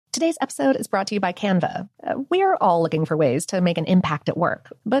Today's episode is brought to you by Canva. We're all looking for ways to make an impact at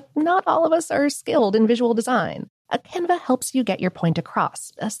work, but not all of us are skilled in visual design. Canva helps you get your point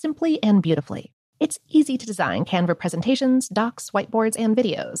across, simply and beautifully. It's easy to design Canva presentations, docs, whiteboards, and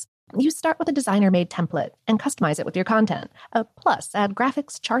videos. You start with a designer-made template and customize it with your content. Plus, add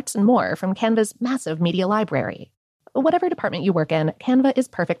graphics, charts, and more from Canva's massive media library. Whatever department you work in, Canva is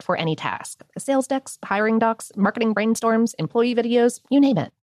perfect for any task. Sales decks, hiring docs, marketing brainstorms, employee videos, you name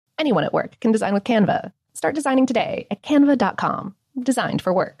it. Anyone at work can design with Canva. Start designing today at canva.com. Designed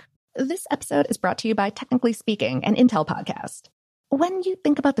for work. This episode is brought to you by Technically Speaking, an Intel podcast. When you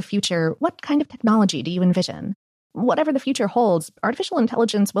think about the future, what kind of technology do you envision? Whatever the future holds, artificial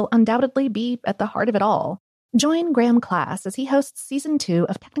intelligence will undoubtedly be at the heart of it all. Join Graham Class as he hosts Season 2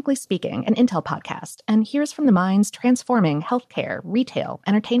 of Technically Speaking, an Intel podcast, and hears from the minds transforming healthcare, retail,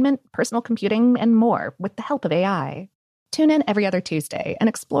 entertainment, personal computing, and more with the help of AI. Tune in every other Tuesday and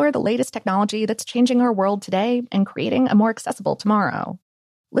explore the latest technology that's changing our world today and creating a more accessible tomorrow.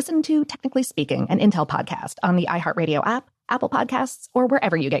 Listen to Technically Speaking, an Intel podcast on the iHeartRadio app, Apple Podcasts, or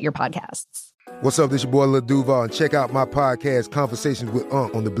wherever you get your podcasts. What's up, this your boy Lil Duval, and check out my podcast, Conversations with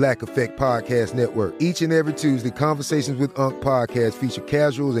Unc, on the Black Effect Podcast Network. Each and every Tuesday, Conversations with Unc podcast feature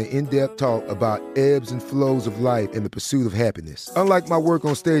casual and in-depth talk about ebbs and flows of life and the pursuit of happiness. Unlike my work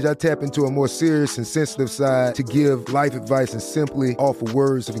on stage, I tap into a more serious and sensitive side to give life advice and simply offer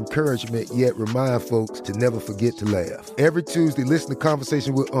words of encouragement, yet remind folks to never forget to laugh. Every Tuesday, listen to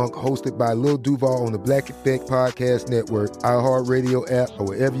Conversation with Unc, hosted by Lil Duval on the Black Effect Podcast Network, iHeartRadio app, or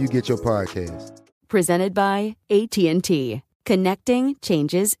wherever you get your podcasts. Presented by AT&T. Connecting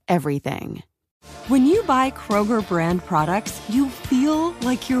changes everything. When you buy Kroger brand products, you feel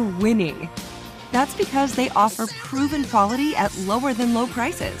like you're winning. That's because they offer proven quality at lower than low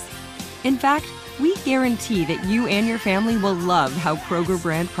prices. In fact, we guarantee that you and your family will love how Kroger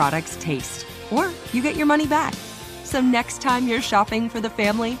brand products taste, or you get your money back. So next time you're shopping for the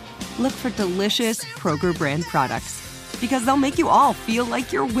family, look for delicious Kroger brand products, because they'll make you all feel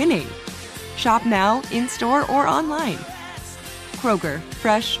like you're winning. Shop now, in-store, or online. Kroger,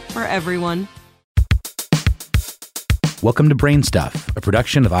 fresh for everyone. Welcome to Brain Stuff, a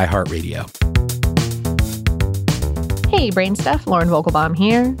production of iHeartRadio. Hey, Brain Stuff, Lauren Vogelbaum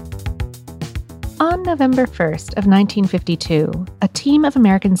here. On November 1st of 1952, a team of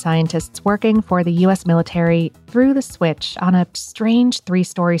American scientists working for the U.S. military threw the switch on a strange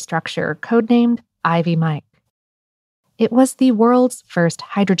three-story structure codenamed Ivy Mike. It was the world's first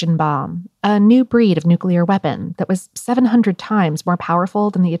hydrogen bomb, a new breed of nuclear weapon that was 700 times more powerful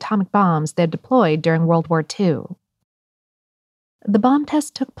than the atomic bombs they'd deployed during World War II. The bomb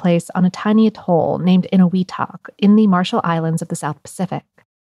test took place on a tiny atoll named Inuiatak in the Marshall Islands of the South Pacific.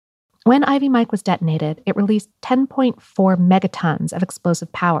 When Ivy Mike was detonated, it released 10.4 megatons of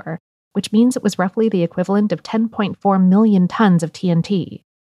explosive power, which means it was roughly the equivalent of 10.4 million tons of TNT.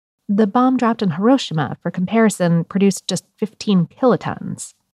 The bomb dropped in Hiroshima, for comparison, produced just 15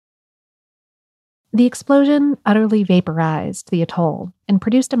 kilotons. The explosion utterly vaporized the atoll and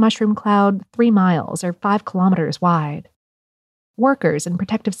produced a mushroom cloud 3 miles or 5 kilometers wide. Workers in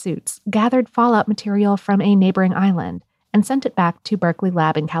protective suits gathered fallout material from a neighboring island and sent it back to Berkeley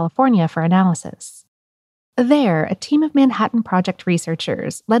Lab in California for analysis. There, a team of Manhattan Project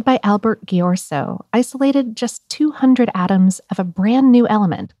researchers, led by Albert Ghiorso, isolated just 200 atoms of a brand new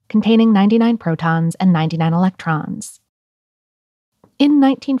element containing 99 protons and 99 electrons. In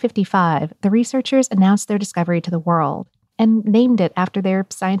 1955, the researchers announced their discovery to the world and named it after their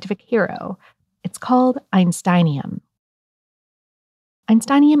scientific hero. It's called Einsteinium.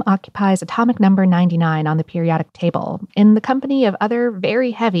 Einsteinium occupies atomic number 99 on the periodic table, in the company of other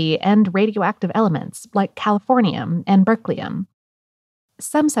very heavy and radioactive elements like californium and berkelium.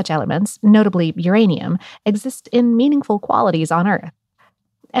 Some such elements, notably uranium, exist in meaningful qualities on Earth.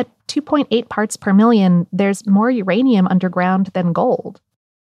 At 2.8 parts per million, there's more uranium underground than gold.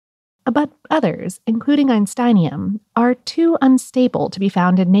 But others, including Einsteinium, are too unstable to be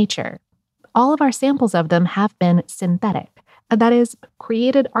found in nature. All of our samples of them have been synthetic. That is,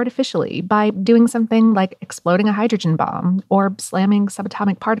 created artificially by doing something like exploding a hydrogen bomb or slamming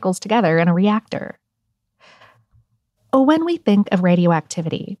subatomic particles together in a reactor. When we think of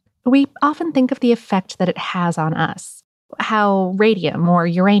radioactivity, we often think of the effect that it has on us, how radium or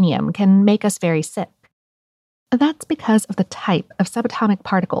uranium can make us very sick. That's because of the type of subatomic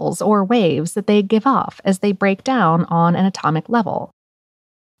particles or waves that they give off as they break down on an atomic level.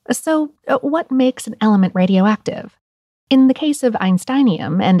 So, what makes an element radioactive? In the case of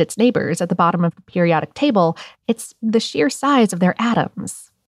Einsteinium and its neighbors at the bottom of the periodic table, it's the sheer size of their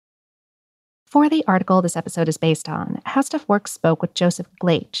atoms. For the article this episode is based on, How Stuff Works spoke with Joseph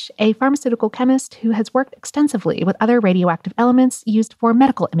Gleich, a pharmaceutical chemist who has worked extensively with other radioactive elements used for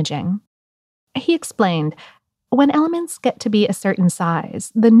medical imaging. He explained, when elements get to be a certain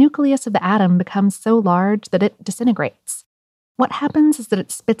size, the nucleus of the atom becomes so large that it disintegrates. What happens is that it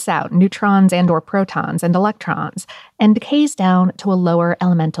spits out neutrons and/or protons and electrons and decays down to a lower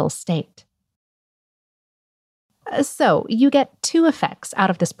elemental state. So, you get two effects out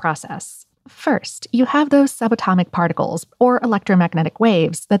of this process. First, you have those subatomic particles, or electromagnetic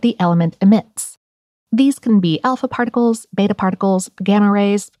waves, that the element emits. These can be alpha particles, beta particles, gamma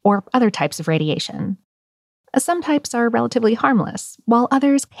rays, or other types of radiation. Some types are relatively harmless, while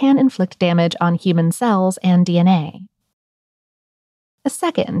others can inflict damage on human cells and DNA.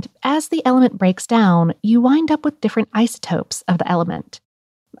 Second, as the element breaks down, you wind up with different isotopes of the element.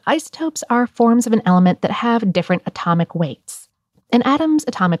 Isotopes are forms of an element that have different atomic weights. An atom's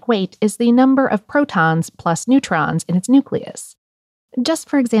atomic weight is the number of protons plus neutrons in its nucleus. Just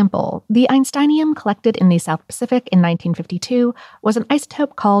for example, the Einsteinium collected in the South Pacific in 1952 was an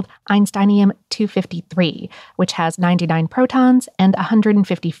isotope called Einsteinium 253, which has 99 protons and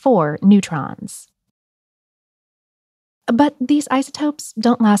 154 neutrons. But these isotopes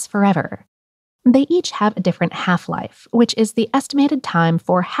don't last forever. They each have a different half-life, which is the estimated time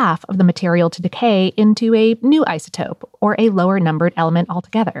for half of the material to decay into a new isotope, or a lower-numbered element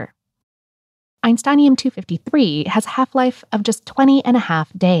altogether. Einsteinium 253 has a half-life of just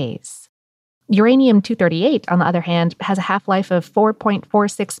 20.5 days. Uranium-238, on the other hand, has a half-life of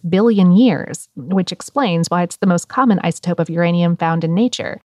 4.46 billion years, which explains why it's the most common isotope of uranium found in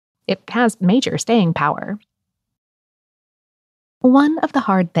nature. It has major staying power. One of the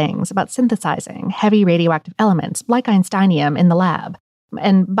hard things about synthesizing heavy radioactive elements like Einsteinium in the lab,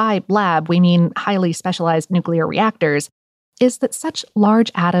 and by lab we mean highly specialized nuclear reactors, is that such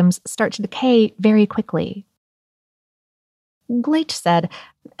large atoms start to decay very quickly. Gleich said,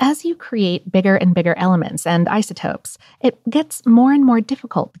 as you create bigger and bigger elements and isotopes, it gets more and more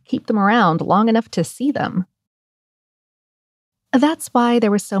difficult to keep them around long enough to see them. That's why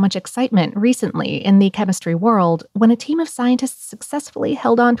there was so much excitement recently in the chemistry world when a team of scientists successfully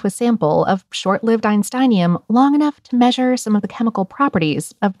held on to a sample of short-lived Einsteinium long enough to measure some of the chemical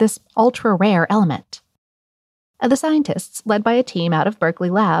properties of this ultra-rare element. The scientists, led by a team out of Berkeley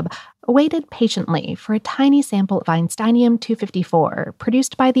Lab, waited patiently for a tiny sample of Einsteinium 254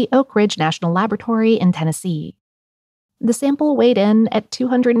 produced by the Oak Ridge National Laboratory in Tennessee. The sample weighed in at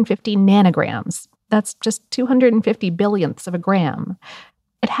 250 nanograms. That's just 250 billionths of a gram.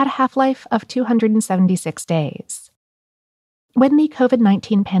 It had a half-life of 276 days. When the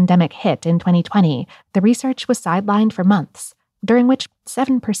COVID-19 pandemic hit in 2020, the research was sidelined for months, during which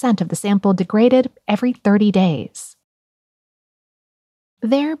 7% of the sample degraded every 30 days.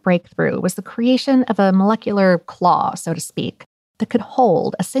 Their breakthrough was the creation of a molecular claw, so to speak, that could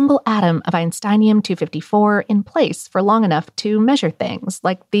hold a single atom of Einsteinium 254 in place for long enough to measure things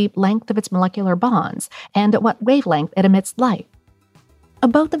like the length of its molecular bonds and at what wavelength it emits light.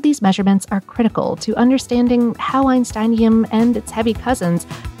 Both of these measurements are critical to understanding how Einsteinium and its heavy cousins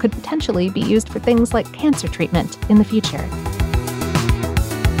could potentially be used for things like cancer treatment in the future.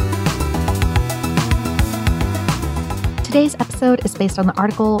 Today's episode is based on the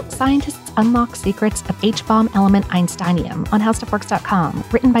article Scientists Unlock Secrets of H-Bomb Element Einsteinium on HowStuffWorks.com,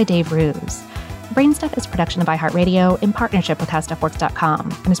 written by Dave Ruse. Brainstuff is a production of iHeartRadio in partnership with HowStuffWorks.com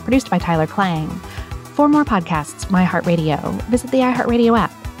and is produced by Tyler Klang. For more podcasts from iHeartRadio, visit the iHeartRadio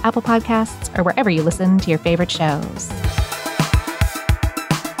app, Apple Podcasts, or wherever you listen to your favorite shows.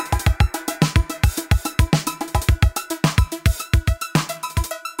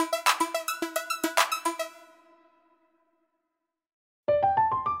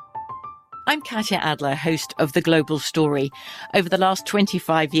 I'm Katya Adler, host of The Global Story. Over the last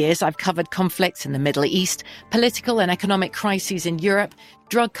 25 years, I've covered conflicts in the Middle East, political and economic crises in Europe,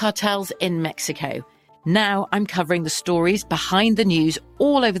 drug cartels in Mexico. Now I'm covering the stories behind the news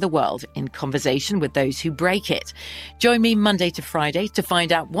all over the world in conversation with those who break it. Join me Monday to Friday to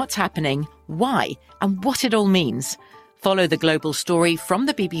find out what's happening, why, and what it all means. Follow The Global Story from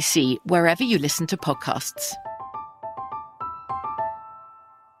the BBC wherever you listen to podcasts.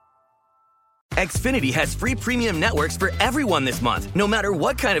 Xfinity has free premium networks for everyone this month, no matter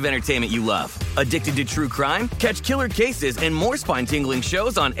what kind of entertainment you love. Addicted to true crime? Catch killer cases and more spine-tingling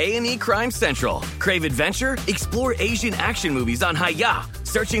shows on A&E Crime Central. Crave adventure? Explore Asian action movies on Hi-Ya.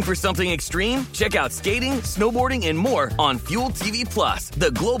 Searching for something extreme? Check out skating, snowboarding, and more on Fuel TV Plus,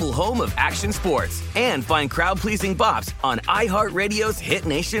 the global home of action sports. And find crowd-pleasing bops on iHeartRadio's Hit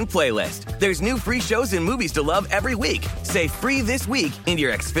Nation playlist. There's new free shows and movies to love every week. Say free this week in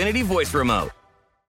your Xfinity voice remote.